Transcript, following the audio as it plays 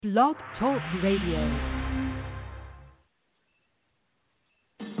Blog Talk Radio.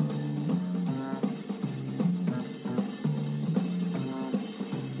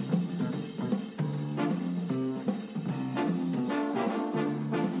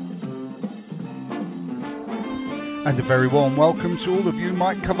 And a very warm welcome to all of you.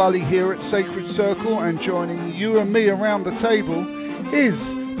 Mike Cavalli here at Sacred Circle, and joining you and me around the table is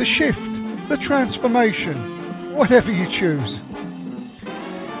the shift, the transformation, whatever you choose.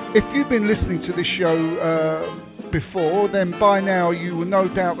 If you've been listening to this show before, then by now you will no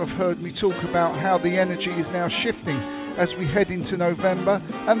doubt have heard me talk about how the energy is now shifting as we head into November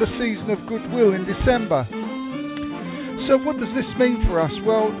and the season of goodwill in December. So what does this mean for us?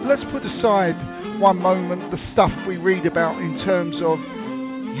 Well, let's put aside one moment the stuff we read about in terms of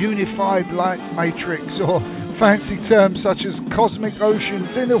unified light matrix or fancy terms such as cosmic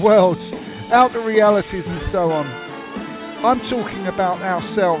oceans, inner worlds, outer realities and so on. I'm talking about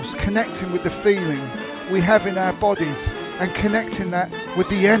ourselves, connecting with the feeling we have in our bodies and connecting that with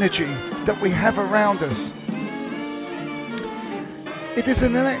the energy that we have around us. It is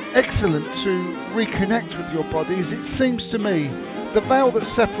excellent to reconnect with your bodies. It seems to me the veil that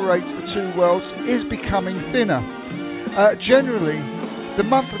separates the two worlds is becoming thinner. Generally, the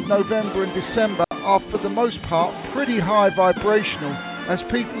month of November and December are for the most part pretty high vibrational as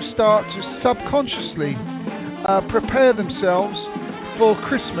people start to subconsciously prepare themselves for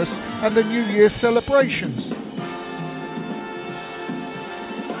Christmas and the New Year celebrations.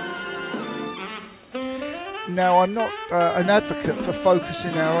 Now, I'm not an advocate for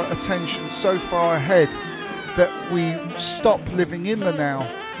focusing our attention so far ahead that we stop living in the now,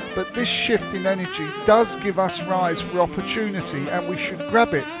 but this shift in energy does give us rise for opportunity, and we should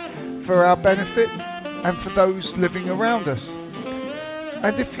grab it for our benefit and for those living around us.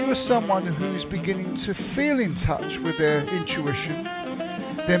 And if you are someone who's beginning to feel in touch with their intuition,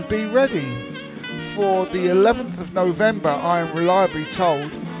 then be ready, for the 11th of November, I am reliably told,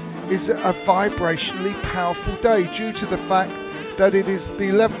 is a vibrationally powerful day due to the fact that it is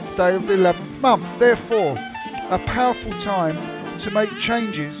the 11th day of the 11th month. Therefore, a powerful time to make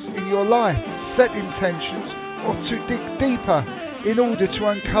changes in your life, set intentions, or to dig deeper in order to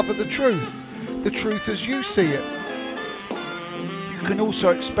uncover the truth as you see it. You can also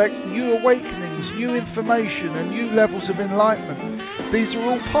expect new awakenings, new information, and new levels of enlightenment. These are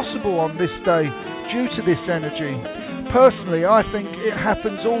all possible on this day due to this energy. Personally, I think it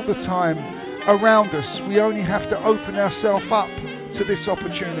happens all the time around us. We only have to open ourselves up to this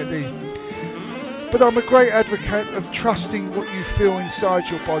opportunity. But I'm a great advocate of trusting what you feel inside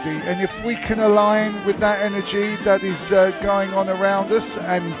your body, and if we can align with that energy that is going on around us,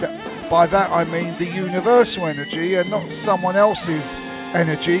 and by that I mean the universal energy and not someone else's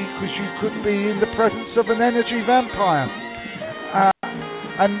energy, because you could be in the presence of an energy vampire.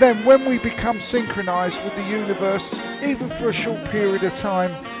 And then when we become synchronized with the universe, even for a short period of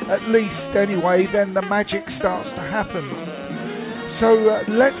time, at least anyway, then the magic starts to happen. So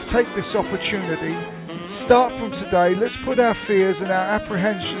let's take this opportunity, start from today, let's put our fears and our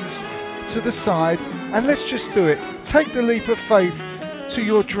apprehensions to the side, and let's just do it. Take the leap of faith to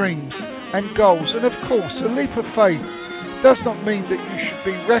your dreams and goals. And of course, a leap of faith does not mean that you should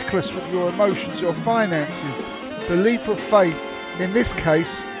be reckless with your emotions or finances. The leap of faith, in this case,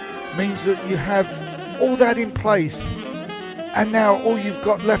 means that you have all that in place, and now all you've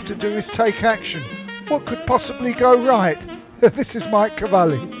got left to do is take action. What could possibly go right? This is Mike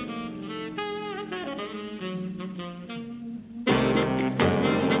Cavalli.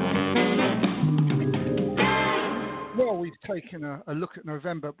 Well, we've taken a look at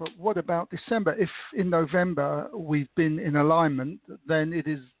November, but what about December? If in November we've been in alignment, then it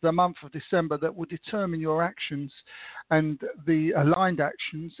is the month of December that will determine your actions and the aligned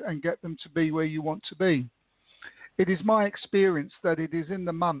actions and get them to be where you want to be. It is my experience that it is in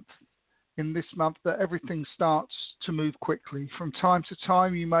this month that everything starts to move quickly. From time to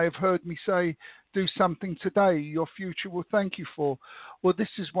time, you may have heard me say, do something today your future will thank you for. Well, this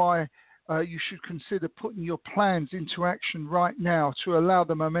is why you should consider putting your plans into action right now to allow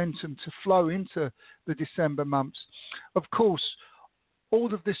the momentum to flow into the December months. Of course,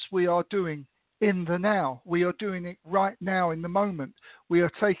 all of this we are doing in the now. We are doing it right now in the moment. We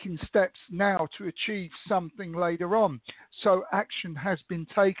are taking steps now to achieve something later on. So action has been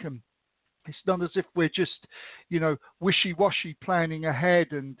taken. It's not as if we're just, wishy-washy planning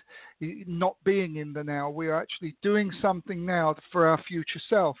ahead and not being in the now. We are actually doing something now for our future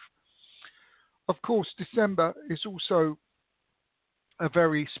self. Of course, December is also a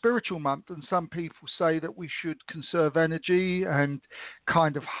very spiritual month, and some people say that we should conserve energy and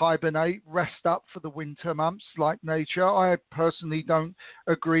kind of hibernate, rest up for the winter months like nature. I personally don't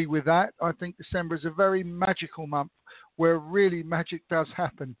agree with that. I think December is a very magical month where really magic does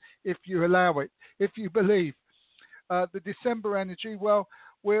happen if you allow it, if you believe. The December energy, well,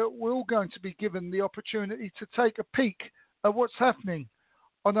 we're all going to be given the opportunity to take a peek at what's happening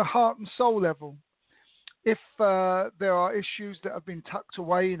on a heart and soul level. If there are issues that have been tucked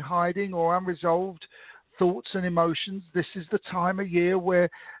away in hiding or unresolved thoughts and emotions, this is the time of year where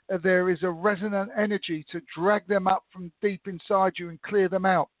there is a resonant energy to drag them up from deep inside you and clear them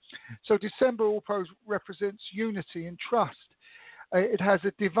out. So December also represents unity and trust. It has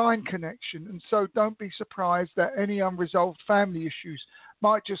a divine connection, and so don't be surprised that any unresolved family issues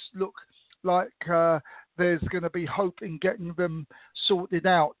might just look like there's going to be hope in getting them sorted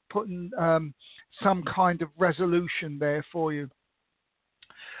out, putting some kind of resolution there for you.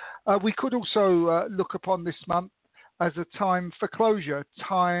 We could also look upon this month as a time for closure,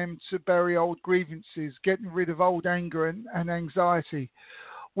 time to bury old grievances, getting rid of old anger and anxiety.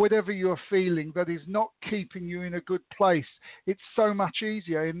 Whatever you're feeling that is not keeping you in a good place, it's so much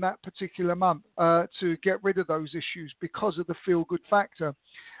easier in that particular month to get rid of those issues because of the feel-good factor.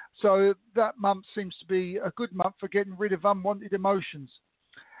 So that month seems to be a good month for getting rid of unwanted emotions.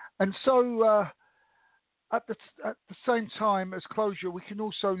 And so at the same time as closure, we can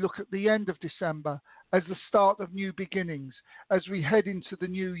also look at the end of December as the start of new beginnings as we head into the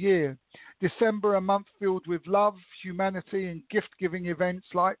new year. December, a month filled with love, humanity, and gift-giving events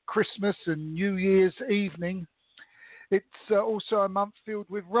like Christmas and New Year's evening. It's also a month filled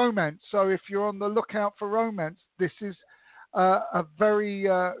with romance. So if you're on the lookout for romance, this is a very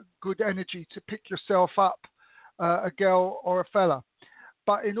good energy to pick yourself up, a girl or a fella.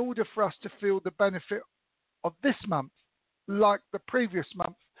 But in order for us to feel the benefit of this month, like the previous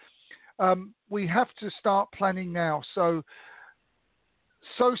month, we have to start planning now. So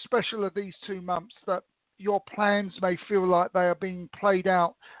special are these 2 months that your plans may feel like they are being played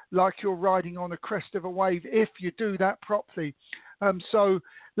out like you're riding on a crest of a wave if you do that properly. So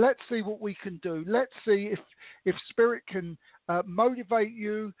let's see what we can do. Let's see if Spirit can motivate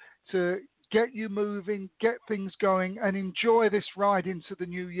you to get you moving, get things going, and enjoy this ride into the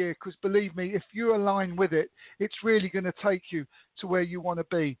new year. Because believe me, if you align with it, it's really going to take you to where you want to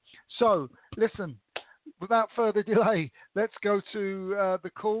be. So listen, without further delay, let's go to the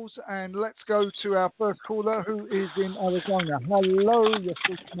calls, and let's go to our first caller who is in Arizona. Hello, yes,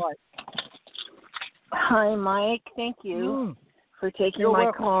 it's Mike. Hi, Mike. Thank you for taking You're my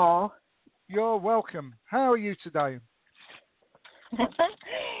welcome. call. You're welcome. How are you today?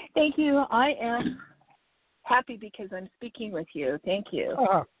 Thank you. I am happy because I'm speaking with you. Thank you.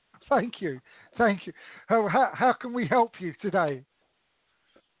 Thank you. Thank you. How can we help you today?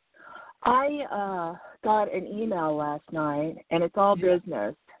 I got an email last night, and it's all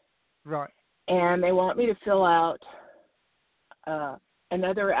business. Right. And they want me to fill out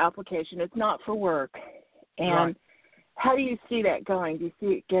another application. It's not for work. And right. How do you see that going? Do you see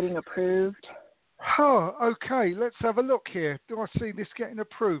it getting approved? Oh, okay. Let's have a look here. Do I see this getting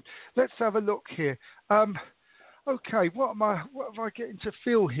approved? Let's have a look here. Okay. What am I getting to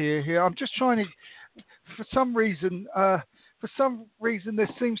feel here? I'm just trying to. For some reason, there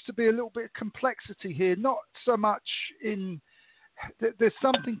seems to be a little bit of complexity here. Not so much in. There's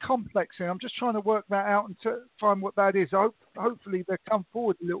something complex here. I'm just trying to work that out and to find what that is. Hopefully, they come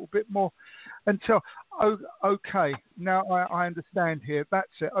forward a little bit more until. Okay, now I understand here.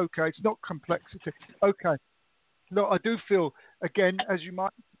 That's it. Okay, it's not complexity. Okay. Look, I do feel, again, as you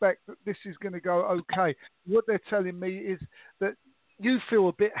might expect, that this is going to go okay. What they're telling me is that you feel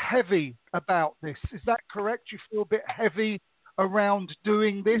a bit heavy about this. Is that correct? You feel a bit heavy around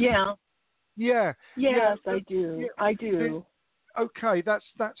doing this? Yeah. Yeah. Yes, yeah. I do. Yeah. I do. Okay, that's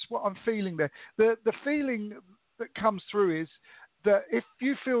what I'm feeling there. The feeling that comes through is that if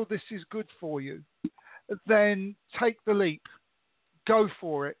you feel this is good for you, then take the leap, go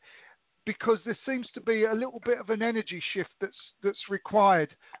for it, because there seems to be a little bit of an energy shift that's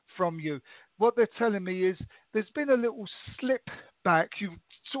required from you. What they're telling me is there's been a little slip back. You've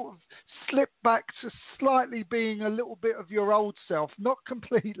sort of slipped back to slightly being a little bit of your old self, not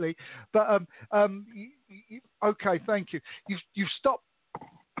completely, but okay, thank you. You've stopped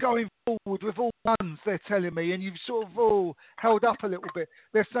going forward with all guns, they're telling me, and you've sort of all held up a little bit.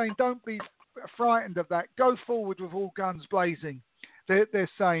 They're saying don't be frightened of that. Go forward with all guns blazing. They're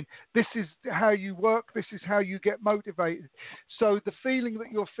saying this is how you work, this is how you get motivated. So the feeling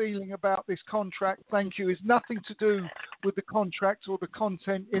that you're feeling about this contract, thank you, is nothing to do with the contract or the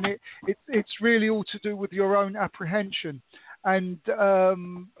content in it. It's really all to do with your own apprehension. and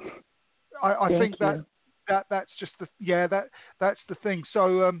I think that's just that's the thing.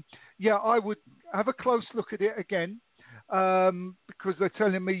 So I would have a close look at it again. Because they're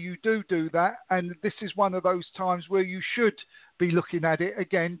telling me you do that, and this is one of those times where you should be looking at it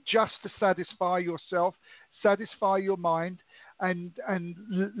again, just to satisfy yourself, satisfy your mind, and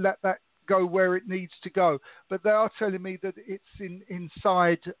let that go where it needs to go. But they are telling me that it's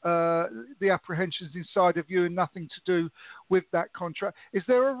inside the apprehensions inside of you, and nothing to do with that contract. Is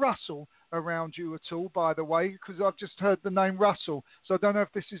there a Russell around you at all, by the way? Because I've just heard the name Russell, so I don't know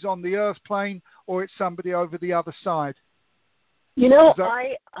if this is on the Earth plane or it's somebody over the other side. You know,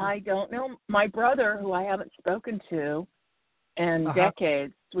 I don't know. My brother, who I haven't spoken to in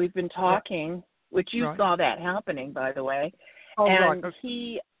decades, we've been talking, which you saw that happening, by the way. Oh, and right.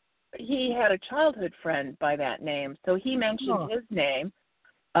 he had a childhood friend by that name, so he mentioned his name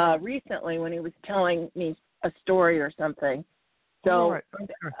recently when he was telling me a story or something. So,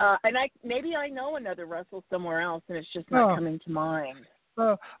 and maybe I know another Russell somewhere else, and it's just not coming to mind.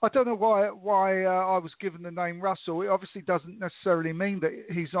 I don't know why I was given the name Russell. It obviously doesn't necessarily mean that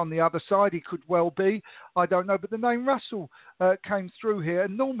he's on the other side. He could well be. I don't know. But the name Russell came through here.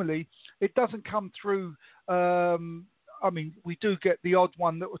 And normally it doesn't come through. I mean, we do get the odd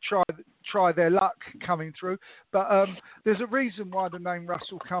one that will try their luck coming through. But there's a reason why the name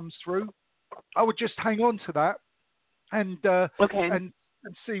Russell comes through. I would just hang on to that and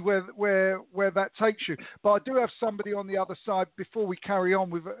see where that takes you. But I do have somebody on the other side before we carry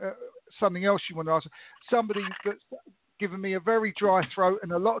on with something else you want to ask. Somebody that's given me a very dry throat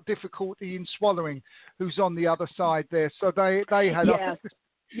and a lot of difficulty in swallowing, who's on the other side there. So they had.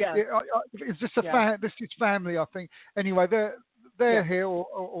 Is this this is family? I think. Anyway, they're here,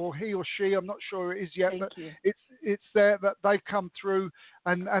 or he or she. I'm not sure it is yet, but it's there that they've come through,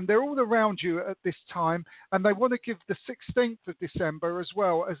 and they're all around you at this time, and they want to give the 16th of December as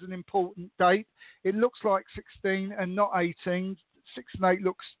well as an important date. It looks like 16 and not 18. 6 and 8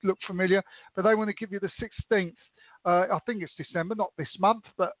 look familiar, but they want to give you the 16th. I think it's December, not this month,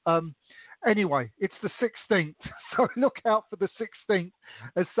 but anyway, it's the 16th. So look out for the 16th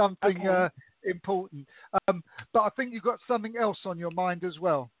as something important. But I think you've got something else on your mind as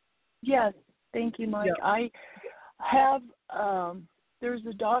well. Yes, thank you, Mike. Yeah. I have, there's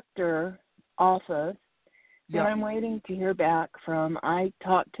a doctor office that I'm waiting to hear back from. I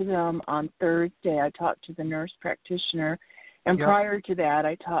talked to them on Thursday. I talked to the nurse practitioner. And prior to that,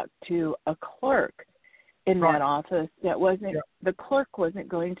 I talked to a clerk in that office that wasn't, the clerk wasn't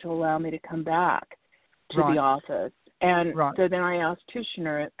going to allow me to come back to the office. And so then I asked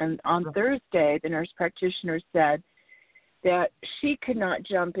Tishner, and on Thursday, the nurse practitioner said that she could not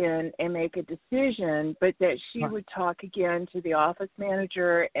jump in and make a decision, but that she would talk again to the office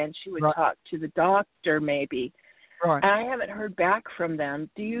manager and she would talk to the doctor maybe. And I haven't heard back from them.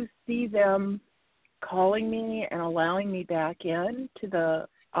 Do you see them calling me and allowing me back in to the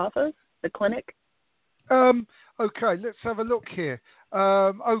office, the clinic? Okay, let's have a look here.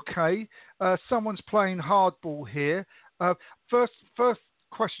 Someone's playing hardball here. First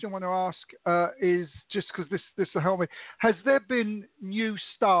question I want to ask is, just because this will help me, has there been new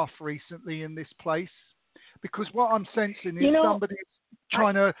staff recently in this place? Because what I'm sensing is somebody's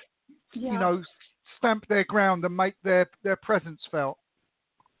trying to, stamp their ground and make their presence felt.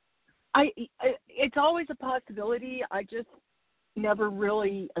 It's always a possibility. I just never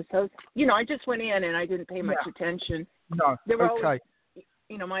really I just went in and I didn't pay much attention. No. There were always,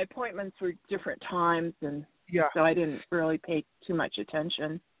 my appointments were different times, and so I didn't really pay too much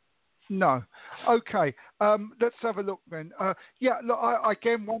attention. No. Okay. Let's have a look then. Look,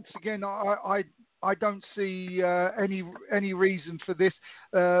 once again, I don't see any reason for this.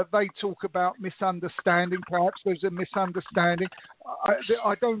 They talk about misunderstanding. Perhaps there's a misunderstanding.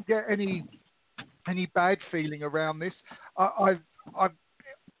 I don't get any bad feeling around this. I've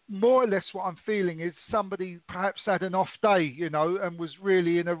more or less what I'm feeling is somebody perhaps had an off day, and was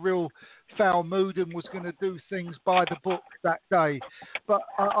really in a real foul mood and was going to do things by the book that day. But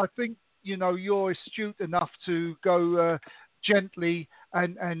I think, you're astute enough to go gently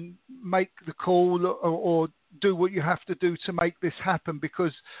and make the call or do what you have to do to make this happen,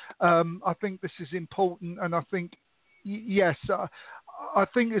 because I think this is important. And I think, I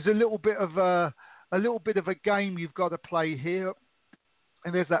think there's a little bit of a game you've got to play here.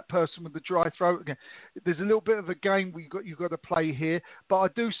 And there's that person with the dry throat again. There's a little bit of a game you've got to play here, but I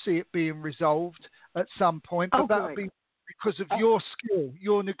do see it being resolved at some point. But that'll be because of your skill,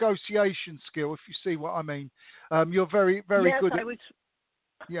 your negotiation skill, if you see what I mean. You're very, very good.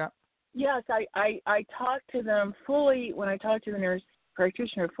 Yes, I talked to them fully when I talked to the nurse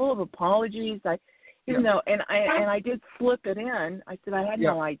practitioner, full of apologies. even though, and I did slip it in. I said I had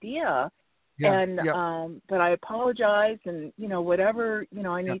no idea. And but I apologize, and whatever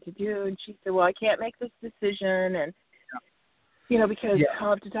I need to do. And she said, well, I can't make this decision, and because I'll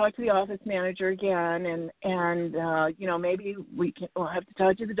have to talk to the office manager again, and maybe we'll have to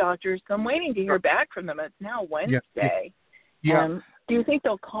talk to the doctors. So I'm waiting to hear back from them. It's now Wednesday. Do you think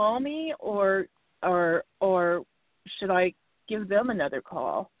they'll call me, or should I give them another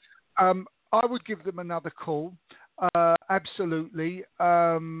call? I would give them another call. Absolutely.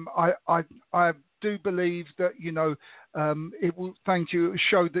 I do believe that it will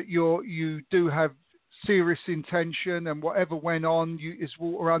show that you do have serious intention, and whatever went on is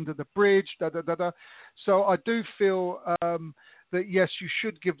water under the bridge. So I do feel that yes, you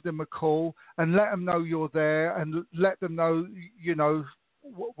should give them a call and let them know you're there, and let them know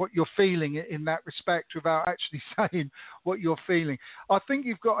what you're feeling in that respect, without actually saying what you're feeling. I think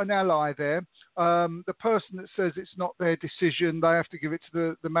you've got an ally there. The person that says it's not their decision, they have to give it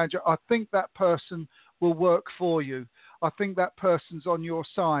to the manager. I think that person will work for you. I think that person's on your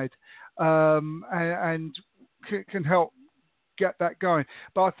side, and can help get that going.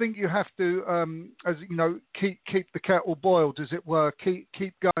 But I think you have to, keep the kettle boiled, as it were. Keep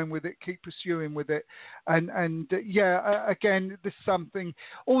going with it. Keep pursuing with it. And again, this is something.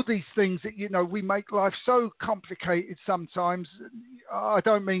 All these things that we make life so complicated sometimes. I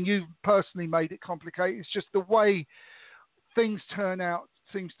don't mean you personally made it complicated. It's just the way things turn out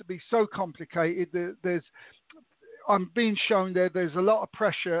seems to be so complicated. I'm being shown there's a lot of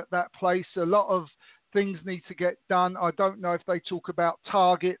pressure at that place. A lot of things need to get done. I don't know if they talk about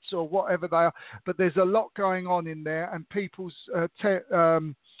targets or whatever they are, but there's a lot going on in there, and people's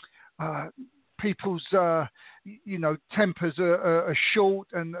tempers are short,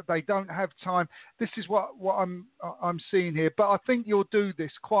 and they don't have time. This is what I'm seeing here. But I think you'll do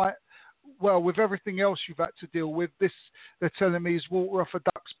this quite well with everything else you've had to deal with. This, they're telling me, is water off a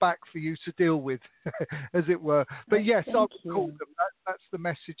duck's back for you to deal with, as it were. But yes, I'll call them. That's the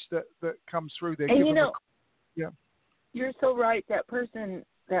message that comes through there. And you're so right. That person,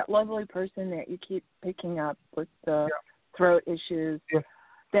 that lovely person that you keep picking up with the throat issues,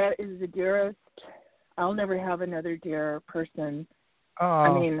 that is the dearest. I'll never have another dear person.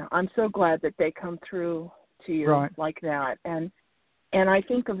 I mean, I'm so glad that they come through to you like that. And I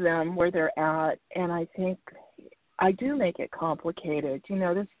think of them where they're at, and I think I do make it complicated.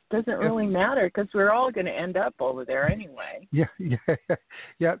 This doesn't really matter, because we're all going to end up over there anyway. Yeah.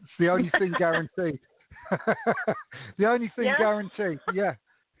 It's the only thing guaranteed. The only thing guaranteed. Yeah.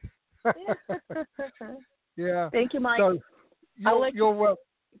 Yeah. Thank you, Mike. So you're welcome.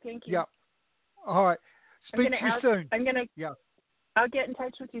 Thank you. Yeah. All right. Speak to you soon. I'll get in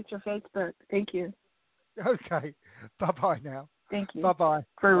touch with you through Facebook. Thank you. Okay. Bye-bye now. Thank you. Bye-bye.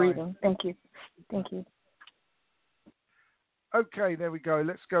 For reading. Thank you. Thank you. Okay, there we go.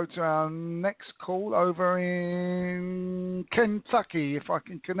 Let's go to our next call over in Kentucky, if I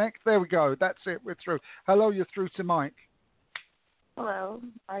can connect. There we go. That's it. We're through. Hello, you're through to Mike. Hello.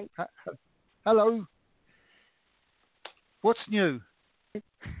 Hello. What's new?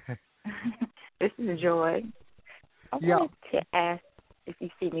 This is Joy. I wanted to ask if you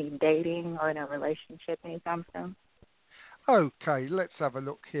see me dating or in a relationship anytime soon. Okay, let's have a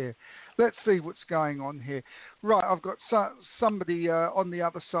look here. Let's see what's going on here. Right, I've got somebody on the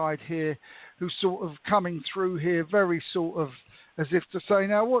other side here who's sort of coming through here, very sort of as if to say,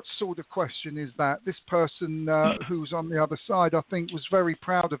 now, what sort of question is that? This person who's on the other side, I think, was very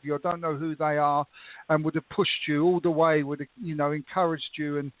proud of you. I don't know who they are, and would have pushed you all the way, would have, encouraged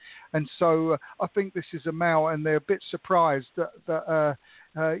you. And so I think this is a male, and they're a bit surprised that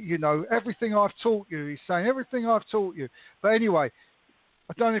everything I've taught you, he's saying, everything I've taught you. But anyway,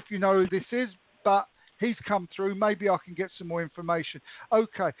 I don't know if you know who this is, but he's come through. Maybe I can get some more information.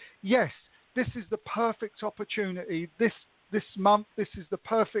 Okay, yes, this is the perfect opportunity. This month, this is the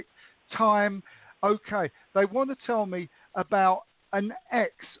perfect time. Okay, they want to tell me about an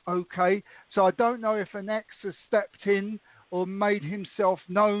ex, okay? So I don't know if an ex has stepped in or made himself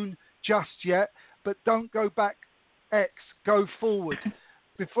known just yet, but don't go back, ex, go forward.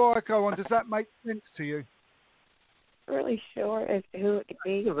 Before I go on, does that make sense to you? Not really sure as to who it could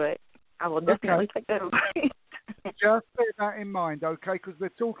be, but I will definitely take that away. Just bear that in mind, okay? Because they're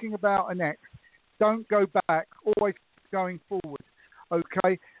talking about an ex. Don't go back, always going forward,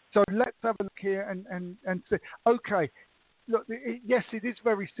 okay? So let's have a look here and see. Okay, look, yes, it is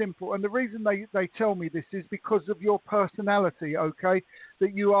very simple. And the reason they tell me this is because of your personality, okay?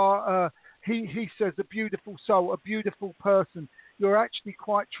 That you are, he says, a beautiful soul, a beautiful person. You're actually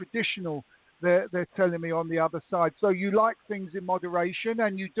quite traditional, they're telling me on the other side. So you like things in moderation,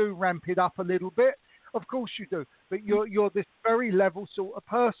 and you do ramp it up a little bit. Of course you do. But you're this very level sort of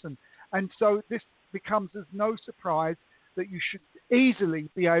person. And so this becomes as no surprise that you should easily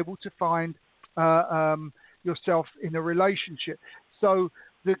be able to find yourself in a relationship. So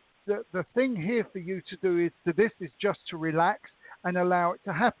the thing here for you to do is just to relax and allow it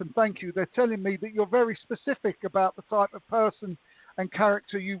to happen. Thank you. They're telling me that you're very specific about the type of person and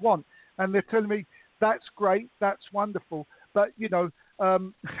character you want. And they're telling me that's great, that's wonderful. But, they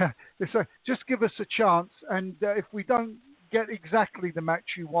say, just give us a chance. And if we don't get exactly the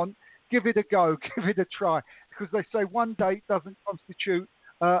match you want, give it a go, give it a try. Because they say one date doesn't constitute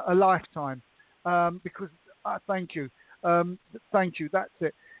a lifetime. Thank you. Thank you. That's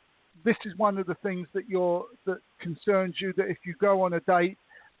it. This is one of the things that concerns you, that if you go on a date,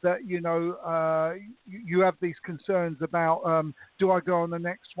 that you have these concerns about, do I go on the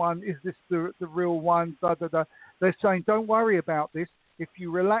next one? Is this the real one? Da, da, da. They're saying, don't worry about this. If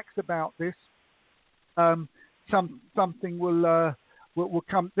you relax about this, something will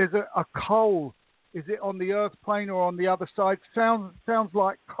come. There's a coal. Is it on the earth plane or on the other side? Sounds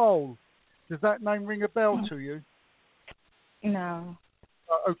like coal. Does that name ring a bell to you? No.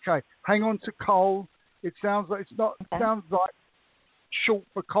 Okay, hang on to coal. It sounds like sounds like short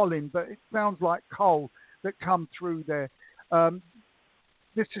for Colin, but it sounds like coal that come through there.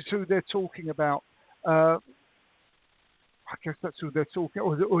 This is who they're talking about. I guess that's who they're talking,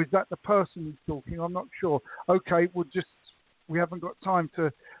 or is that the person who's talking? I'm not sure. Okay, we haven't got time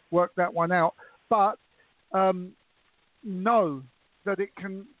to work that one out, but know that it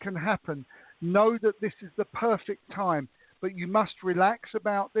can happen. Know that this is the perfect time. But you must relax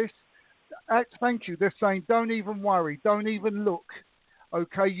about this. Thank you. They're saying, don't even worry. Don't even look.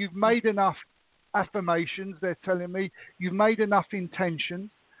 Okay, you've made enough affirmations, they're telling me. You've made enough intentions.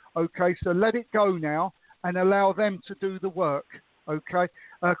 Okay, so let it go now and allow them to do the work. Okay,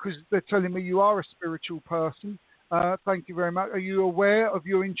 because they're telling me you are a spiritual person. Thank you very much. Are you aware of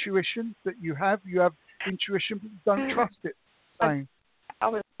your intuition that you have? You have intuition, but you don't trust it. Saying. I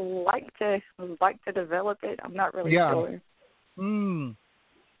would like to develop it. I'm not really sure.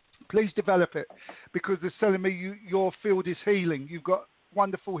 Please develop it, because they're telling me your field is healing. You've got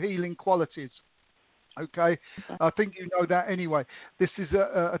wonderful healing qualities. Okay, I think you know that anyway. This is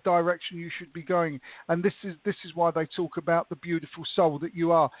a direction you should be going, and this is why they talk about the beautiful soul that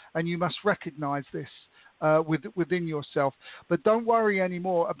you are, and you must recognize this within yourself. But don't worry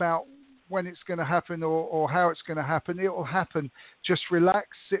anymore about when it's going to happen or how it's going to happen. It will happen. Just relax,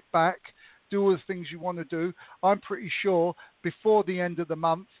 sit back, do all the things you want to do. I'm pretty sure before the end of the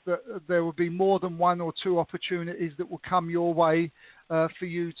month that there will be more than one or two opportunities that will come your way for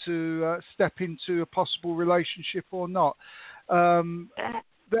you to step into a possible relationship or not. They're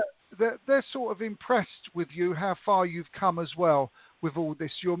sort of impressed with you, how far you've come as well with all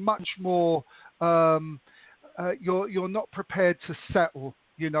this. You're much more, you're not prepared to settle.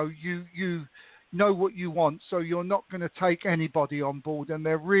 You know what you want, so you're not going to take anybody on board, and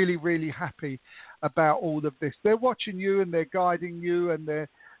they're really, really happy about all of this. They're watching you and they're guiding you and they're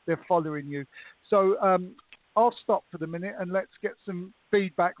following you. So I'll stop for the minute and let's get some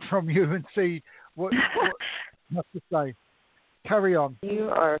feedback from you and see what you have to say. Carry on. You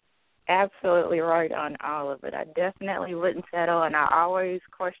are absolutely right on all of it. I definitely wouldn't settle, and I always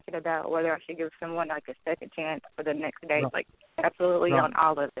question about whether I should give someone like a second chance for the next date. Right. Like absolutely Right. on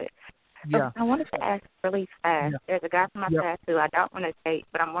all of it. Yeah. I wanted to ask really fast. Yeah. There's a guy from my Yeah. past who I don't want to date,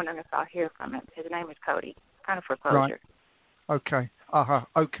 but I'm wondering if I'll hear from him. His name is Cody. Kind of for closure. Right. Okay.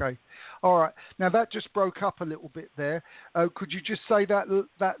 Okay. All right. Now that just broke up a little bit there. Could you just say that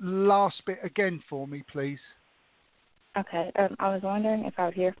last bit again for me, please? Okay. I was wondering if I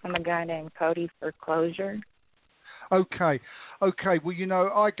would hear from a guy named Cody for closure. Okay. Well,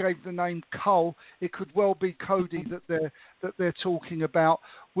 I gave the name Cole. It could well be Cody that they're talking about.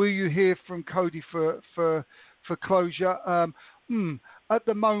 Will you hear from Cody for closure? At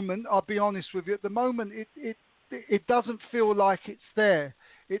the moment, I'll be honest with you. At the moment, it doesn't feel like it's there.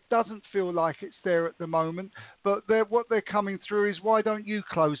 It doesn't feel like it's there at the moment. But what they're coming through is, why don't you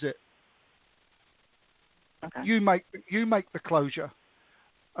close it? Okay. You make the closure.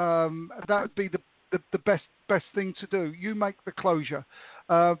 That would be the best thing to do. You make the closure,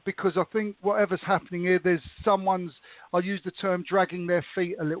 because I think whatever's happening here, there's someone's, I'll use the term, dragging their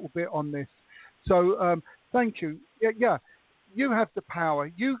feet a little bit on this. So thank you. Yeah, you have the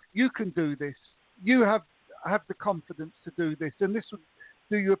power. You can do this. You have the confidence to do this, and this would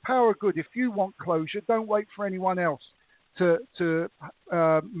do you a power of good. If you want closure, don't wait for anyone else to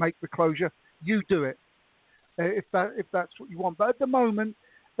make the closure. You do it. If that's what you want. But at the moment,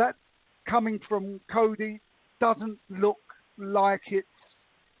 that coming from Cody doesn't look like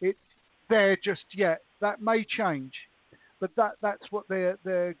it's there just yet. That may change, but that's what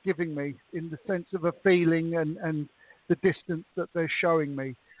they're giving me in the sense of a feeling and the distance that they're showing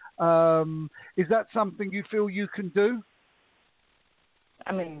me. Is that something you feel you can do?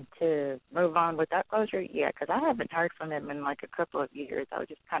 I mean, to move on with that closure, yeah, because I haven't heard from him in like a couple of years. I was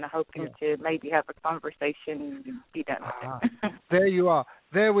just kind of hoping to maybe have a conversation and be done with it. There you are.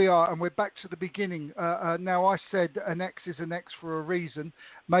 There we are. And we're back to the beginning. Now, I said an ex is an ex for a reason.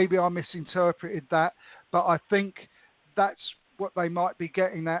 Maybe I misinterpreted that, but I think that's what they might be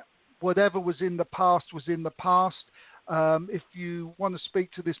getting at. Whatever was in the past was in the past. If you want to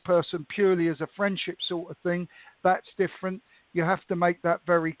speak to this person purely as a friendship sort of thing, that's different. You have to make that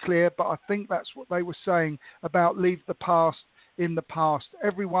very clear, but I think that's what they were saying about leave the past in the past.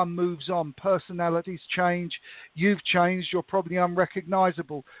 Everyone moves on. Personalities change. You've changed. You're probably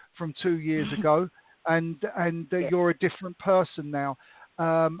unrecognizable from 2 years ago, and you're a different person now.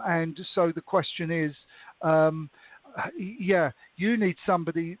 And so the question is, you need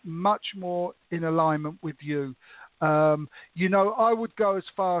somebody much more in alignment with you. I would go as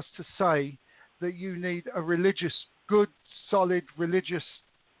far as to say that you need a religious, good, solid, religious,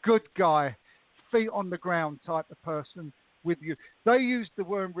 good guy, feet on the ground type of person with you. They use the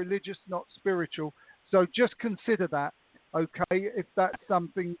word religious, not spiritual. So just consider that, okay, if that's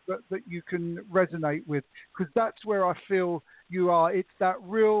something that you can resonate with, because that's where I feel you are. It's that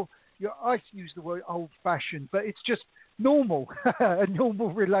real, I use the word old-fashioned, but it's just normal, a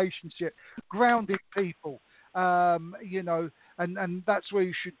normal relationship, grounded people, and that's where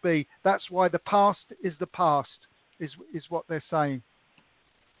you should be. That's why the past is the past, is what they're saying.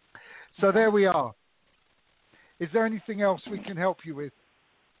 So there we are. Is there anything else we can help you with?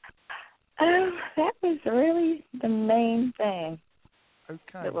 That was really the main thing.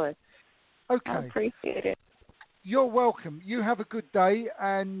 Okay. It was. Okay. I appreciate it. You're welcome. You have a good day,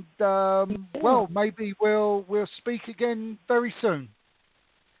 and maybe we'll speak again very soon.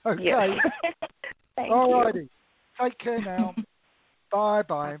 Okay. Yes. Thank All you. righty. Take care now. Bye.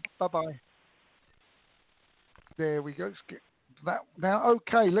 Bye. There we go. Let's get that now.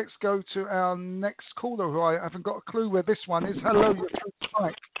 Okay, let's go to our next caller, who I haven't got a clue where this one is. Hello, you're through to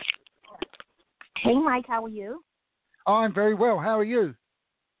Mike. Hey, Mike, how are you? I'm very well. How are you?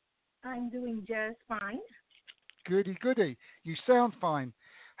 I'm doing just fine. Goody. You sound fine.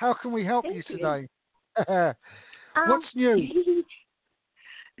 How can we help you today? What's new?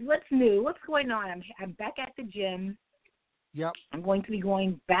 What's new? What's going on? I'm back at the gym. Yep. I'm going to be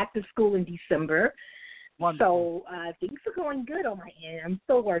going back to school in December. Wonderful. So things are going good on my end. I'm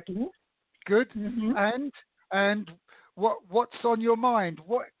still working. Good. Mm-hmm. And what's on your mind?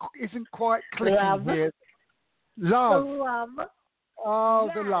 What isn't quite clicking here? Love. The love. Oh,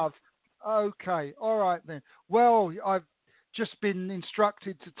 yes. The love. Okay. All right then. Well, I've just been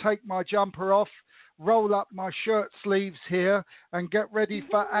instructed to take my jumper off, roll up my shirt sleeves here, and get ready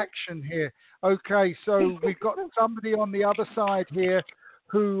for action here. Okay. So we've got somebody on the other side here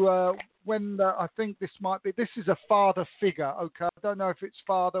who, I think this is a father figure, okay? I don't know if it's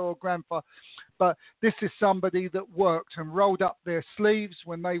father or grandfather, but this is somebody that worked and rolled up their sleeves.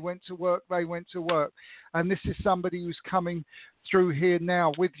 When they went to work, they went to work. And this is somebody who's coming through here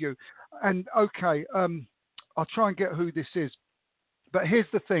now with you. And, okay, I'll try and get who this is. But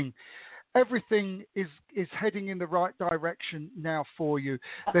here's the thing. Everything is heading in the right direction now for you.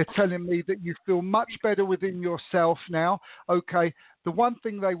 They're telling me that you feel much better within yourself now. Okay. The one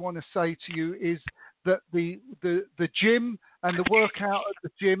thing they want to say to you is that the gym and the workout at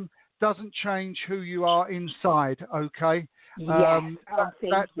the gym doesn't change who you are inside. Okay. Yes.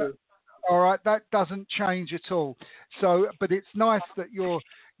 Thank you. All right. That doesn't change at all. So, but it's nice that you're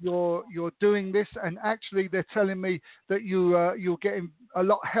doing this, and actually they're telling me that you're getting a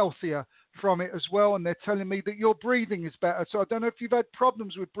lot healthier from it as well, and they're telling me that your breathing is better. So I don't know if you've had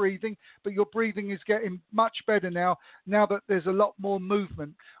problems with breathing, but your breathing is getting much better now that there's a lot more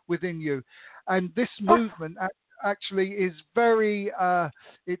movement within you. And this movement actually is very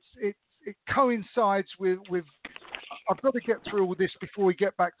it coincides with I've got to get through all this before we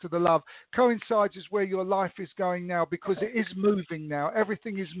get back to the love. Coincides is where your life is going now, because it is moving now.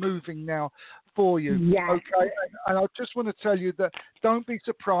 Everything is moving now for you. Yes. Okay. And I just want to tell you that don't be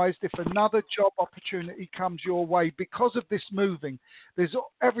surprised if another job opportunity comes your way because of this moving. There's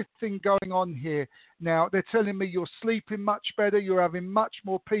everything going on here now. They're telling me you're sleeping much better. You're having much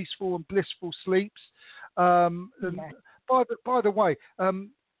more peaceful and blissful sleeps. Yes. By the way,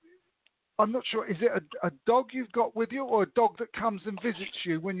 I'm not sure, is it a dog you've got with you, or a dog that comes and visits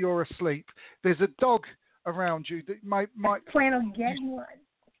you when you're asleep? There's a dog around you that might plan on getting one.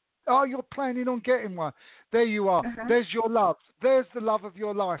 Oh, you're planning on getting one. There you are. There's your love. There's the love of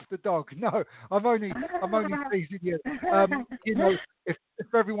your life, the dog. No, I'm only teasing you. You know, if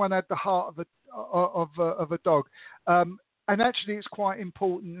everyone had the heart of a dog, and actually it's quite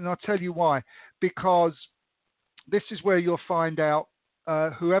important, and I'll tell you why. Because this is where you'll find out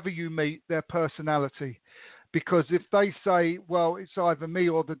whoever you meet, their personality. Because if they say, well, it's either me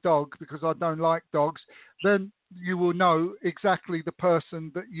or the dog because I don't like dogs, then you will know exactly the person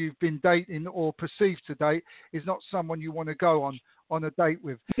that you've been dating or perceived to date is not someone you want to go on a date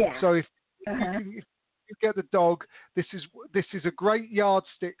with. Yeah. So if you get the dog, this is a great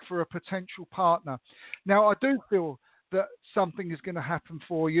yardstick for a potential partner. Now, I do feel that something is going to happen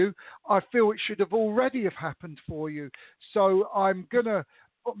for you. I feel it should have already have happened for you. So I'm going to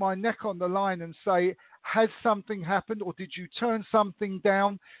put my neck on the line and say, has something happened or did you turn something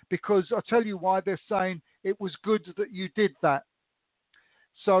down? Because I'll tell you why they're saying it was good that you did that.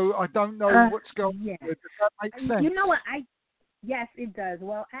 So I don't know what's going on. Does that make sense? You know what? Yes, it does.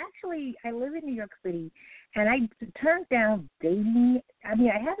 Well, actually, I live in New York City, and I turned down dating. I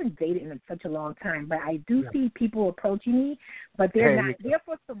mean, I haven't dated in such a long time, but I do see people approaching me, but they're not. They're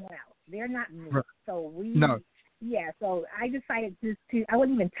for someone else. They're not me. Right. So yeah, so I decided I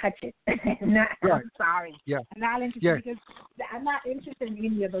wouldn't even touch it. I'm sorry. Yeah. I'm not interested because I'm not interested in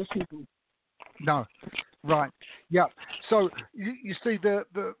any of those people. No. Right. Yeah. So you see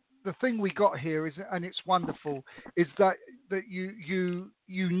the thing we got here is, and it's wonderful, is that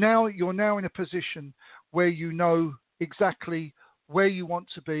you're now in a position where you know exactly where you want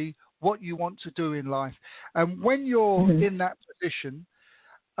to be, what you want to do in life. And when you're in that position,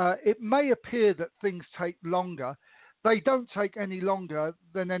 it may appear that things take longer. They don't take any longer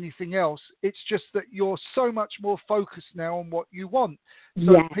than anything else. It's just that you're so much more focused now on what you want.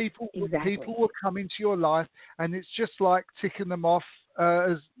 So people will come into your life, and it's just like ticking them off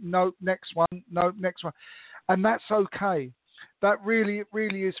as no, next one, no, next one. And that's okay. That really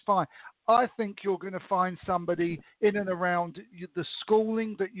is fine. I think you're going to find somebody in and around the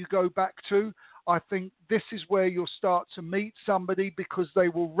schooling that you go back to. I think this is where you'll start to meet somebody because they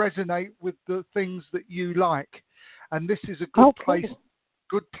will resonate with the things that you like. And this is a good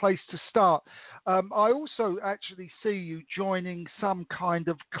place to start. I also actually see you joining some kind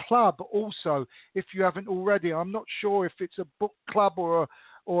of club also, if you haven't already. I'm not sure if it's a book club or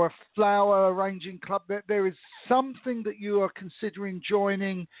a flower arranging club. There is something that you are considering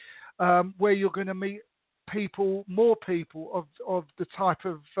joining where you're going to meet more people of the type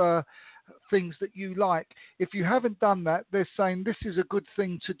of things that you like. If you haven't done that, they're saying this is a good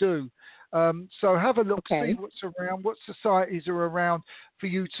thing to do. So have a look, see what's around, what societies are around for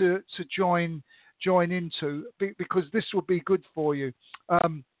you to join into, because this will be good for you.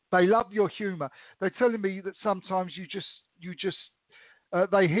 They love your humour. They're telling me that sometimes you just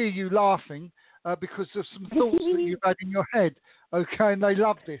they hear you laughing because of some thoughts that you've had in your head. Okay, and they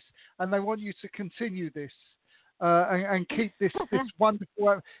love this, and they want you to continue this. And keep this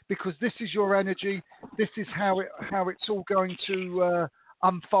wonderful, because this is your energy. This is how it's all going to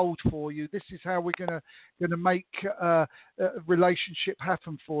unfold for you. This is how we're gonna make a relationship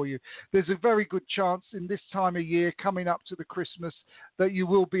happen for you. There's a very good chance in this time of year, coming up to the Christmas, that you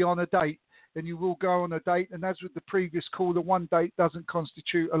will be on a date. And you will go on a date. And as with the previous caller, one date doesn't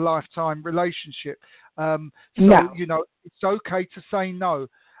constitute a lifetime relationship. So you know, it's okay to say no.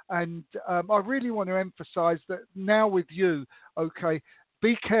 And I really want to emphasize that now with you,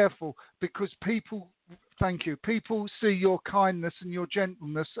 be careful, because people see your kindness and your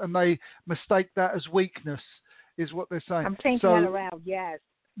gentleness, and they mistake that as weakness, is what they're saying. I'm changing that around, yes.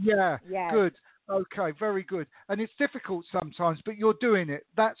 Yeah, yes. Good. Okay, very good. And it's difficult sometimes, but you're doing it.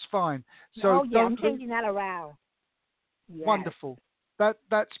 That's fine. So I'm changing that around. Yes. Wonderful.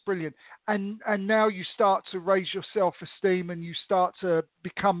 That's brilliant. And now you start to raise your self-esteem, and you start to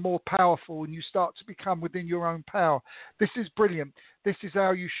become more powerful, and you start to become within your own power. This is brilliant. This is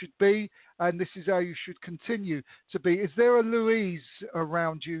how you should be, and this is how you should continue to be. Is there a Louise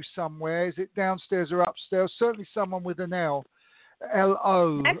around you somewhere? Is it downstairs or upstairs? Certainly someone with an L.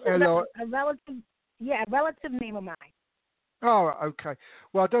 L-O. That's a relative, a relative name of mine. Oh, okay.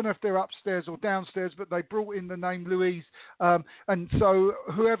 Well, I don't know if they're upstairs or downstairs, but they brought in the name Louise. And so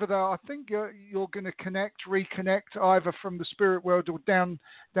whoever they are, I think you're going to reconnect either from the spirit world or down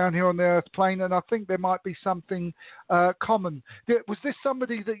here on the earth plane. And I think there might be something common. Was this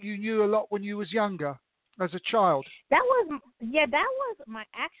somebody that you knew a lot when you was younger, as a child? That was my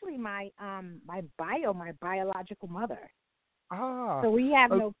biological mother. Ah. So we have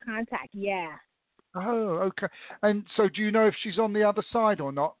no contact. Yeah. Oh, okay. And so do you know if she's on the other side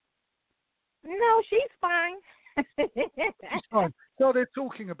or not? No, she's fine. She's fine. So they're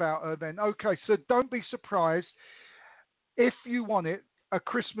talking about her then. Okay, so don't be surprised. If you want it, a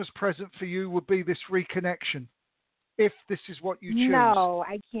Christmas present for you would be this reconnection, if this is what you choose. No,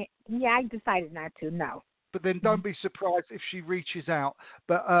 I can't. Yeah, I decided not to. No. But then don't be surprised if she reaches out.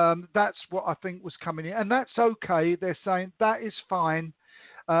 But that's what I think was coming in. And that's okay. They're saying that is fine.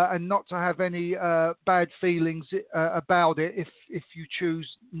 And not to have any bad feelings about it if you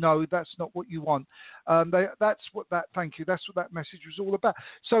choose no, that's not what you want. Thank you. That's what that message was all about.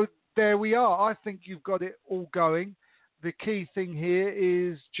 So there we are. I think you've got it all going. The key thing here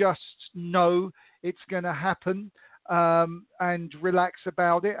is just know it's going to happen, and relax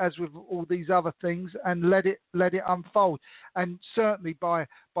about it, as with all these other things, and let it unfold. And certainly by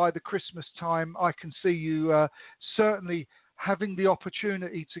the Christmas time, I can see you certainly having the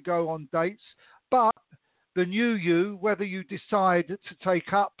opportunity to go on dates. But the new you, whether you decide to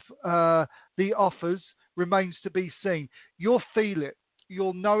take up the offers, remains to be seen. You'll feel it.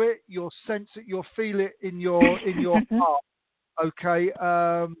 You'll know it. You'll sense it. You'll feel it in your heart. Okay,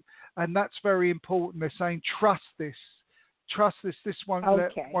 and that's very important. They're saying trust this. This won't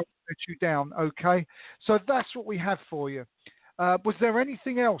let you down. Okay, so that's what we have for you. Was there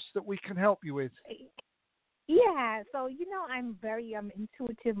anything else that we can help you with? Yeah, so I'm very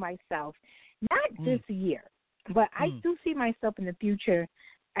intuitive myself. Not this year, but I do see myself in the future.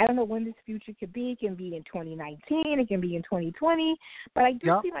 I don't know when this future could be. It can be in 2019. It can be in 2020. But I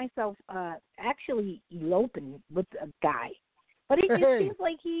do see myself actually eloping with a guy. But it seems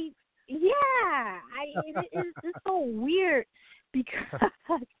like it's so weird because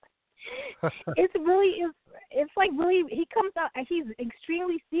it's like really, he comes out, he's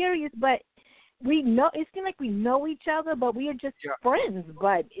extremely serious, but it seems like we know each other, but we are just friends.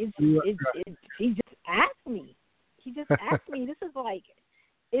 But he just asked me. This is like,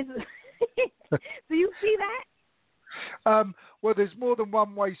 do you see that? Well, there's more than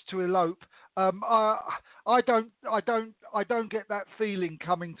one ways to elope. I don't get that feeling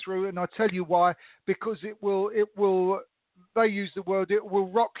coming through, and I tell you why. Because it will. They use the word. It will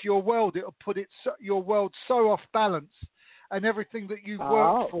rock your world. It'll put your world so off balance, and everything that you've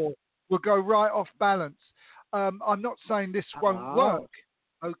worked for will go right off balance. I'm not saying this won't work,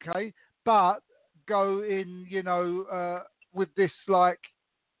 okay? But go in, with this like,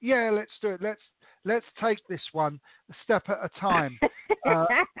 let's do it. Let's take this one a step at a time.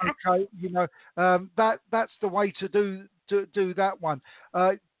 Okay, that's the way to do that one.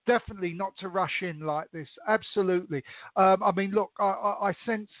 Definitely not to rush in like this. Absolutely. I mean, look, I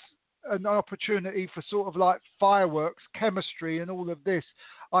sense an opportunity for sort of like fireworks, chemistry, and all of this.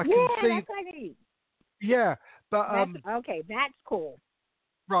 I can see. That's what I mean. Yeah, but that's cool.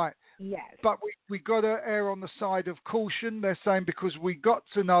 Right. Yes. But we got to err on the side of caution, they're saying, because we got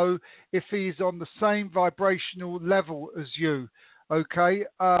to know if he's on the same vibrational level as you, okay?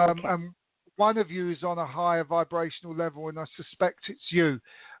 And one of you is on a higher vibrational level, and I suspect it's you.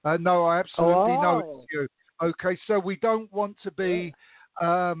 No, I absolutely know it's you. Okay, so we don't want to be,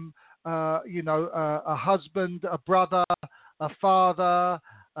 a husband, a brother, a father,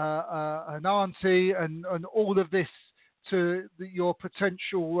 an auntie, and all of this to your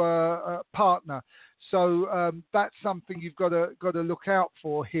potential partner. So that's something you've got to look out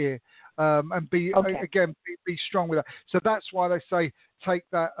for here, and be strong with that. So that's why they say take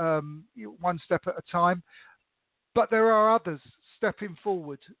that one step at a time. But there are others stepping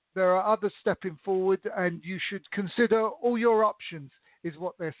forward. And you should consider all your options, is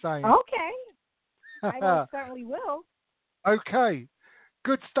what they're saying. Okay. I certainly will. Okay.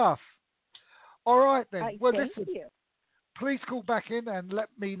 Good stuff. All right then. Well, thank you. Please call back in and let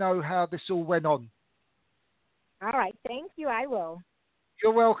me know how this all went on. All right. Thank you. I will.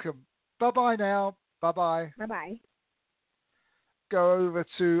 You're welcome. Bye-bye now. Bye-bye. Bye-bye. Go over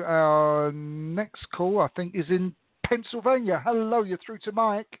to our next call, I think is in Pennsylvania. Hello, you're through to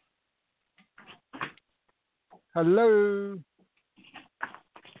Mike. Hello.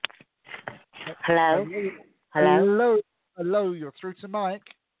 Hello. Hello, you're through to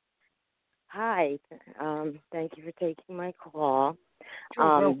Mike. Hi. Thank you for taking my call. You're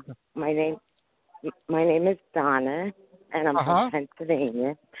welcome. My name is Donna, and I'm from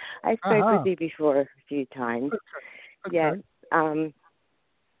Pennsylvania. I spoke with you before a few times. Okay. Yes.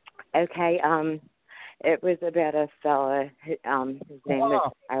 Okay. It was about a fella. His name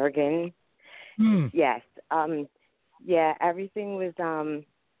was Argan. Yes. Yeah. Everything was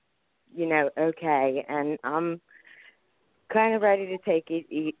okay, and I'm kind of ready to take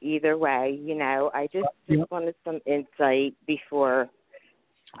it either way. I just wanted some insight before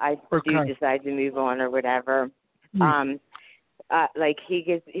I do decide to move on or whatever. Like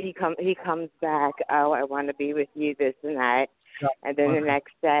he comes back, oh, I want to be with you, this and that, and then the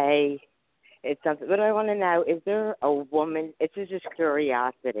next day it's something. What I want to know, is there a woman? It's just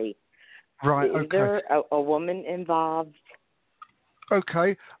curiosity. Right. Is there a woman involved?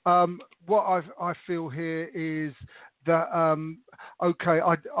 Okay. What I feel here is that I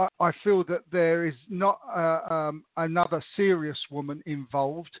feel that there is not another serious woman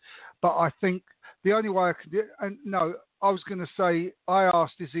involved, but I think the only way I could do, and no, I was going to say, I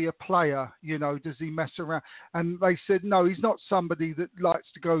asked, is he a player? You know, does he mess around? And they said, no, he's not somebody that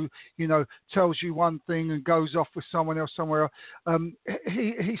likes to go, you know, tells you one thing and goes off with someone else somewhere else.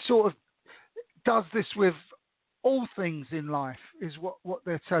 He sort of does this with all things in life, is what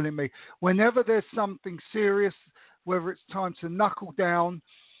they're telling me. Whenever there's something serious, whether it's time to knuckle down,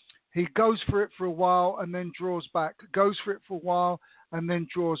 he goes for it for a while and then draws back, goes for it for a while and then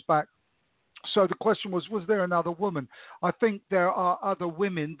draws back. So the question was there another woman? I think there are other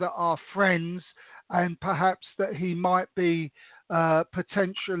women that are friends, and perhaps that he might be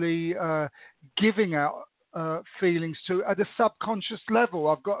potentially giving out feelings to at a subconscious level.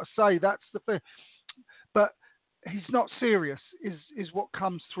 I've got to say, that's the thing. But he's not serious, is what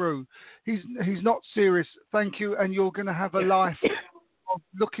comes through. He's not serious. Thank you. And you're going to have a life of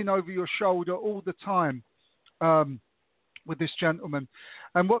looking over your shoulder all the time. With this gentleman,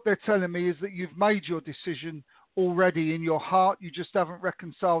 and what they're telling me is that you've made your decision already in your heart. You just haven't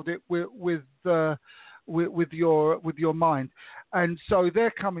reconciled it with your mind, and so they're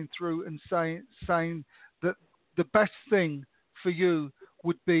coming through and saying that the best thing for you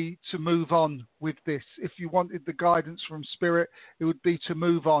would be to move on with this. If you wanted the guidance from Spirit, it would be to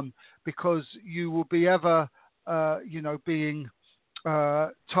move on, because you will be ever, being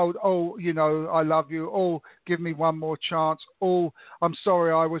told, oh, you know, I love you, oh, give me one more chance, oh, I'm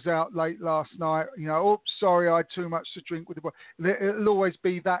sorry I was out late last night, you know, oh, sorry I had too much to drink with the boy. It'll always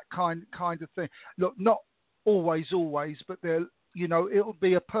be that kind of thing. Look, not always, but there, you know, it'll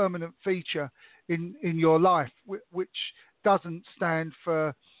be a permanent feature in your life, which doesn't stand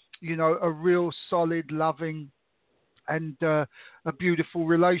for, you know, a real solid, loving and a beautiful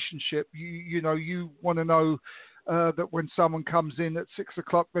relationship. You know, you want to know that when someone comes in at 6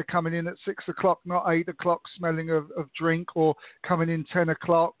 o'clock, they're coming in at 6 o'clock, not 8 o'clock smelling of drink, or coming in 10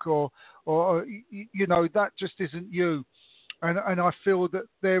 o'clock, or you know, that just isn't you. And I feel that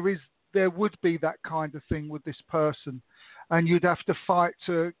there would be that kind of thing with this person, and you'd have to fight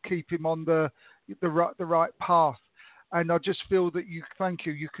to keep him on the right path. And I just feel that you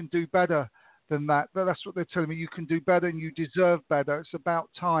can do better than that. That's what they're telling me. You can do better, and you deserve better. It's about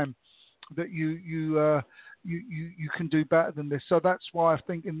time that you can do better than this. So that's why I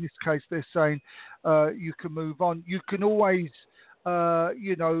think in this case they're saying you can move on. You can always,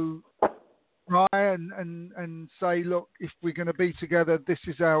 you know, try and say, look, if we're going to be together, this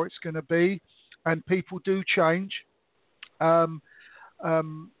is how it's going to be. And people do change. I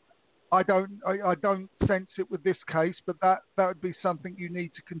don't sense it with this case, but that would be something you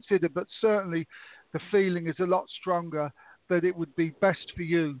need to consider. But certainly the feeling is a lot stronger that it would be best for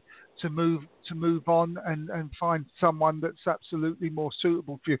you to move on and find someone that's absolutely more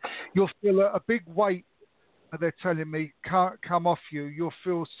suitable for you. You'll feel a big weight, they're telling me, can't come off you. You'll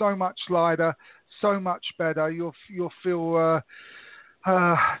feel so much lighter, so much better. You'll feel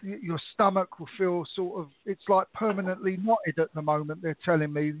your stomach will feel sort of, it's like permanently knotted at the moment, they're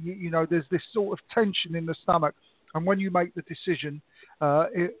telling me. You know, there's this sort of tension in the stomach, and when you make the decision,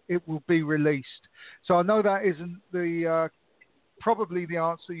 it will be released. So I know that isn't probably the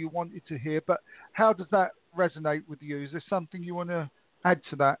answer you wanted to hear, but how does that resonate with you? Is there something you want to add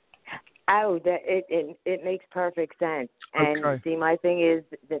to that? Oh, it makes perfect sense. And okay. See, my thing is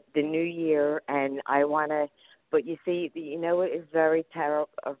the new year, and I want to. But you see, you know what is very terrible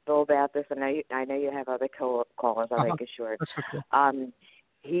about this, and I know you have other callers. I'll make it short. That's okay.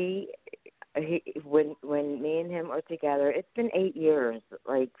 He when me and him are together, it's been 8 years,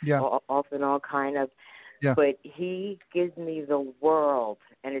 like off and on, kind of. Yeah. But he gives me the world,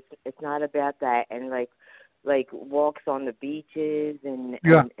 and it's not about that. And like walks on the beaches and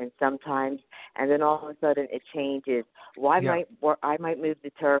sometimes, and then all of a sudden it changes. I might move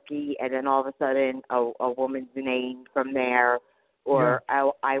to Turkey, and then all of a sudden a woman's name from there, or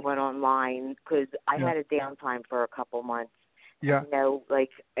I went online because I had a downtime for a couple months. Yeah. You know,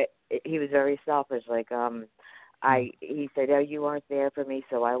 like he was very selfish. Like he said, oh, you weren't there for me,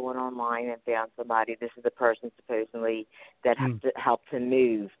 so I went online and found somebody. This is the person supposedly that helped him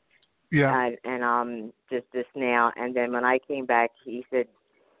move. Yeah. And just now. And then when I came back, he said,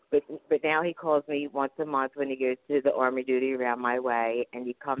 but now he calls me once a month when he goes to the Army duty around my way, and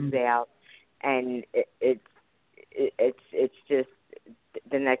he comes out, and it's just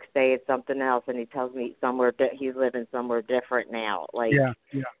the next day it's something else, and he tells me he's living somewhere different now. Like,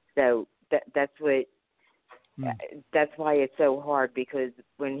 so that's what. That's why it's so hard, because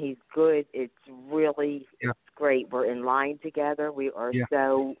when he's good, it's really it's great. We're in line together. We are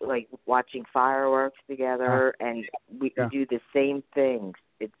so like watching fireworks together, and we do the same things.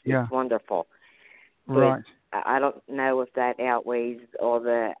 It's wonderful. Right. But I don't know if that outweighs all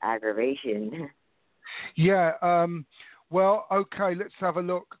the aggravation. Yeah. Well, okay. Let's have a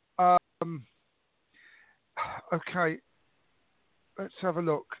look. Okay. Let's have a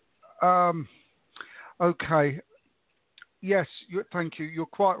look. Okay. Yes, thank you. You're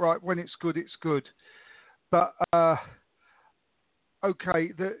quite right. When it's good, it's good. But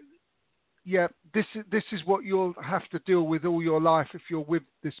okay, this is what you'll have to deal with all your life if you're with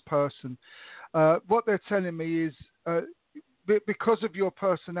this person. What they're telling me is because of your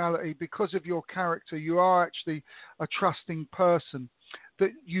personality, because of your character, you are actually a trusting person. That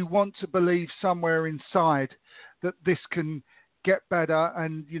you want to believe somewhere inside that this can get better,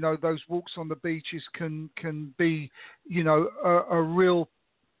 and those walks on the beaches can be a real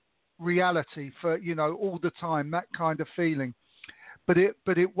reality for all the time, that kind of feeling, but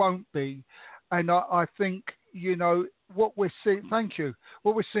it won't be. And I think what we're seeing, thank you,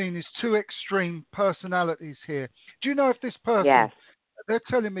 what we're seeing is two extreme personalities here. Do you know if this person, they're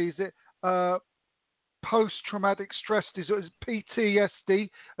telling me, is it post-traumatic stress disorder,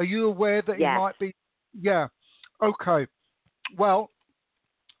 PTSD? Are you aware that it might be? Okay. Well,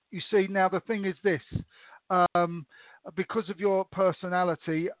 you see, now the thing is this, because of your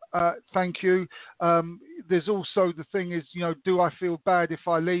personality, thank you, there's also the thing is, do I feel bad if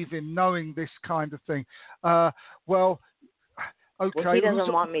I leave him, knowing this kind of thing? Well, okay. Well, he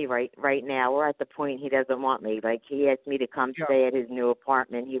doesn't want me right now. We're at the point he doesn't want me. Like, he asked me to come stay at his new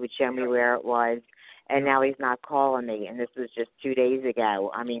apartment. He would show me where it was, and now he's not calling me, and this was just 2 days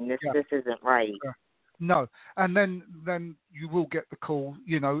ago. I mean, this isn't right. No, and then you will get the call,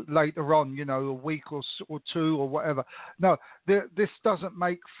 later on, a week or two or whatever. No, this doesn't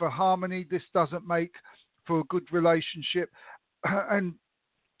make for harmony. This doesn't make for a good relationship, and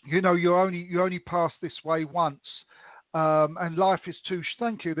you only pass this way once, and life is too.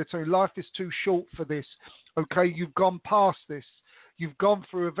 Thank you. They're saying life is too short for this. Okay, you've gone past this. You've gone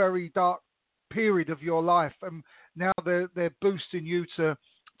through a very dark period of your life, and now they're boosting you to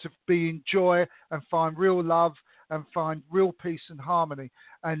be in joy and find real love and find real peace and harmony.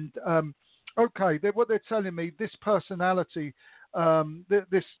 And okay, what they're telling me, this personality,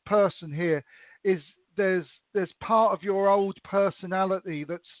 this person here, is there's part of your old personality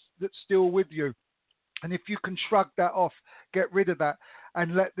that's still with you. And if you can shrug that off, get rid of that,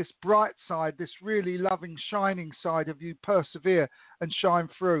 and let this bright side, this really loving, shining side of you persevere and shine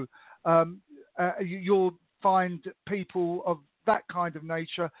through, you'll find people of that kind of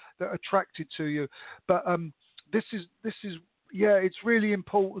nature that are attracted to you. But this is it's really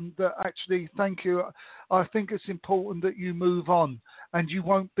important that actually, thank you, I think it's important that you move on, and you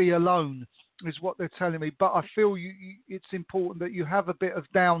won't be alone, is what they're telling me. But I feel it's important that you have a bit of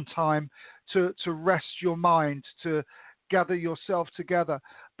downtime to rest your mind, to gather yourself together.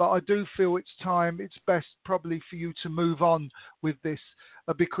 But I do feel it's best probably for you to move on with this,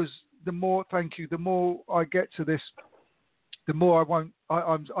 because the more I get to this, the more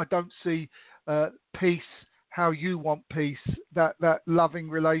I don't see peace how you want peace, that loving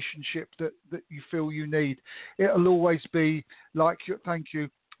relationship that you feel you need. It'll always be like,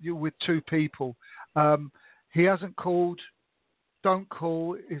 you're with two people. He hasn't called. Don't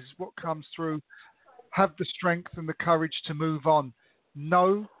call is what comes through. Have the strength and the courage to move on.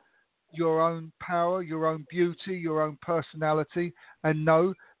 Know your own power, your own beauty, your own personality, and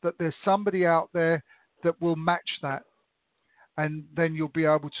know that there's somebody out there that will match that. And then you'll be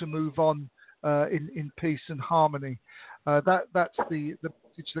able to move on in peace and harmony. That's the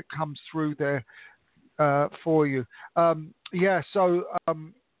message that comes through there for you. So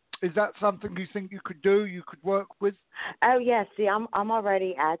is that something you think you could do? You could work with? Oh yes. See, I'm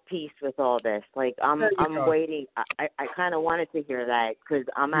already at peace with all this. Like I'm waiting. I kind of wanted to hear that because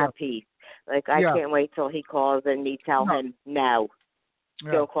I'm at peace. Like I can't wait till he calls and me tell him no.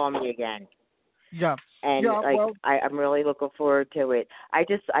 Don't call me again. Yeah. And I'm really looking forward to it. If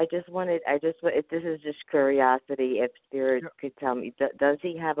this is just curiosity, if Spirit could tell me, does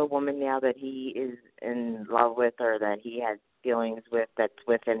he have a woman now that he is in love with, or that he has feelings with, that's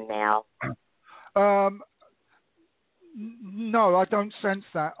with him now? No, I don't sense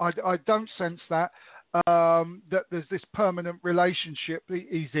that. I don't sense that. That there's this permanent relationship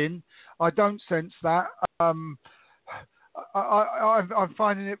he's in. I don't sense that. I'm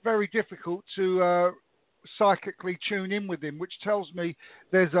finding it very difficult to psychically tune in with him, which tells me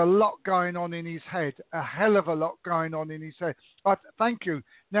there's a lot going on in his head, a hell of a lot going on in his head. Thank you.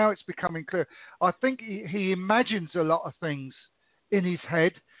 Now it's becoming clear. I think he imagines a lot of things in his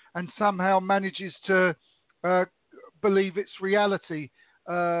head and somehow manages to believe it's reality,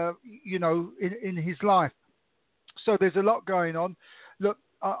 in his life. So there's a lot going on. Look,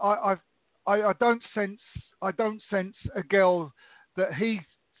 I don't sense a girl that he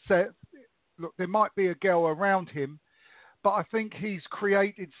said. Look, there might be a girl around him, but I think he's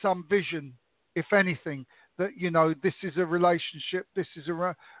created some vision, if anything, that, this is a relationship, this is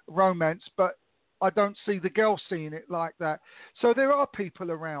a romance, but I don't see the girl seeing it like that. So there are people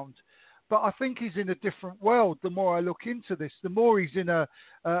around, but I think he's in a different world. The more I look into this, the more he's in a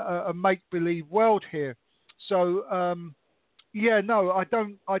make-believe world here. So, no, I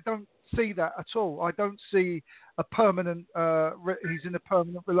don't see that at all. I don't see a permanent. He's in a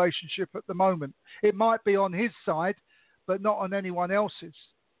permanent relationship at the moment. It might be on his side, but not on anyone else's.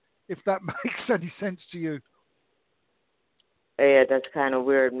 If that makes any sense to you. Yeah, that's kind of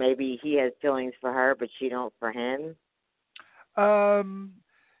weird. Maybe he has feelings for her, but she don't for him.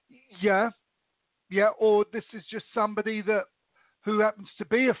 Yeah. Or this is just somebody who happens to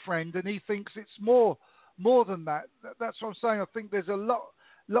be a friend, and he thinks it's more than that. That's what I'm saying. I think there's a lot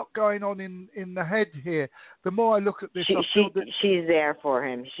going on in the head here. The more I look at this, she's there for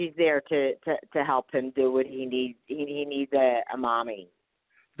him. She's there to help him do what he needs. He needs a mommy.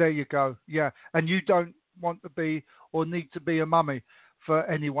 There you go. Yeah, and you don't want to be or need to be a mummy for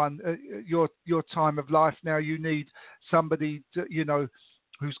anyone. Your time of life now, you need somebody to,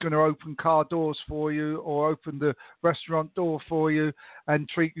 who's going to open car doors for you or open the restaurant door for you and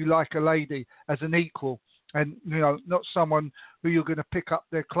treat you like a lady, as an equal. And, not someone who you're going to pick up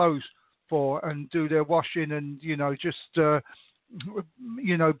their clothes for and do their washing and, just,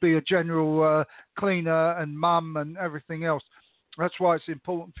 be a general cleaner and mum and everything else. That's why it's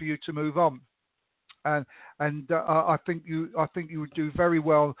important for you to move on. And I think you would do very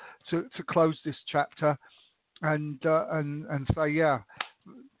well to close this chapter and say, yeah,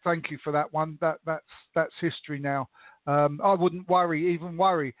 thank you for that one. That's history now. I wouldn't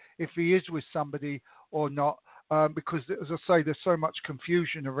worry if he is with somebody or not, because, as I say, there's so much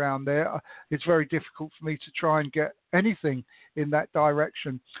confusion around there. It's very difficult for me to try and get anything in that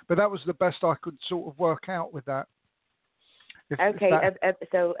direction. But that was the best I could sort of work out with that.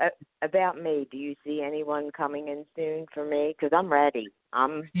 So about me, do you see anyone coming in soon for me? Because I'm ready.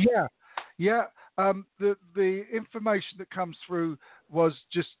 Yeah. The information that comes through was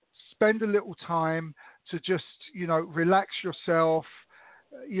just spend a little time to just, relax yourself,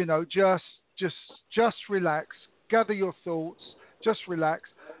 just relax, gather your thoughts, just relax.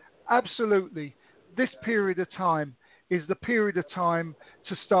 Absolutely. This period of time is the period of time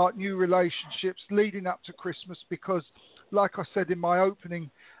to start new relationships leading up to Christmas, because, like I said in my opening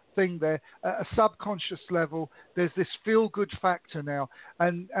thing there, at a subconscious level, there's this feel-good factor now,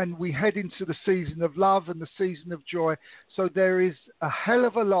 and we head into the season of love and the season of joy. So there is a hell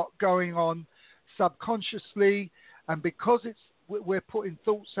of a lot going on subconsciously, and because we're putting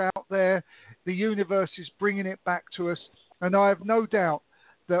thoughts out there, the universe is bringing it back to us. And I have no doubt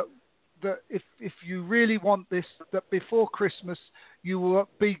that if you really want this, that before Christmas you will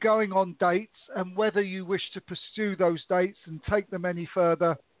be going on dates, and whether you wish to pursue those dates and take them any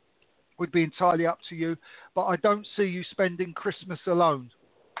further would be entirely up to you. But I don't see you spending Christmas alone.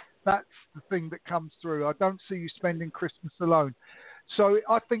 That's the thing that comes through. I don't see you spending Christmas alone. So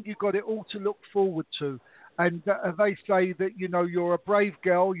I think you've got it all to look forward to. And they say that, you're a brave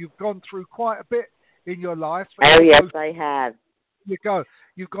girl. You've gone through quite a bit in your life. Oh, yes, I have.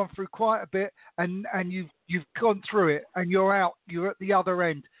 You've gone through quite a bit, and you've gone through it, and you're out. You're at the other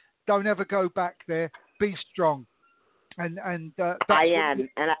end. Don't ever go back there. Be strong. And I am,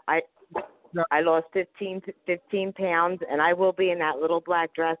 and I lost 15 pounds, and I will be in that little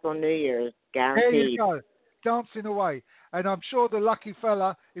black dress on New Year's, guaranteed. There you go, dancing away, and I'm sure the lucky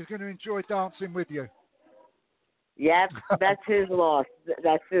fella is going to enjoy dancing with you. Yep, that's his loss.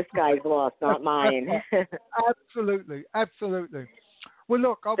 That's this guy's loss, not mine. Absolutely. Well,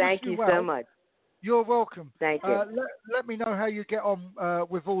 look, I Thank wish you well. so much. You're welcome. Thank you. Let me know how you get on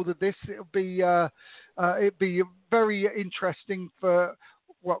with all of this. It'll be very interesting for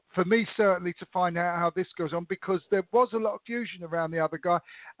me certainly to find out how this goes on, because there was a lot of fusion around the other guy,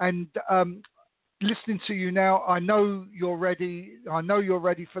 and listening to you now, I know you're ready. I know you're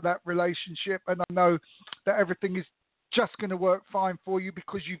ready for that relationship, and I know that everything is just going to work fine for you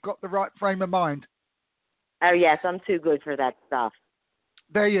because you've got the right frame of mind. Oh, yes, I'm too good for that stuff.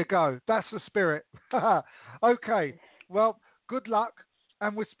 There you go. That's the spirit. Okay. Well, good luck,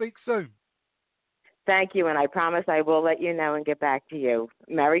 and we'll speak soon. thank you, and I promise I will let you know and get back to you.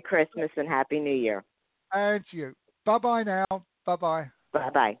 Merry Christmas and Happy New Year. And you. Bye-bye now. Bye-bye.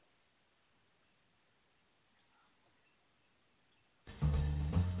 Bye-bye.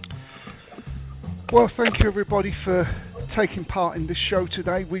 Well, thank you everybody for taking part in this show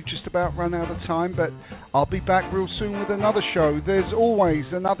today. We've just about run out of time, but I'll be back real soon with another show. There's always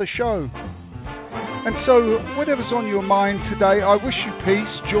another show. And so, whatever's on your mind today, I wish you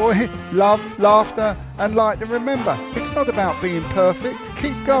peace, joy, love, laughter, and light. And remember, it's not about being perfect.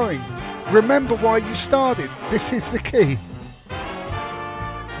 Keep going. Remember why you started. This is the key.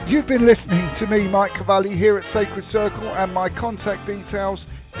 You've been listening to me, Mike Cavalli, here at Sacred Circle, and my contact details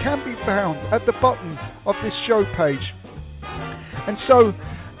can be found at the bottom of this show page. And so,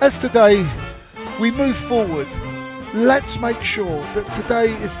 as today we move forward, let's make sure that today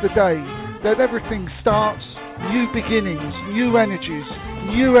is the day that everything starts, new beginnings, new energies,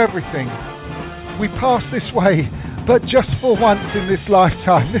 new everything. We pass this way, but just for once in this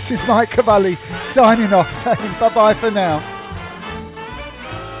lifetime. This is Mike Cavalli signing off, saying bye-bye for now.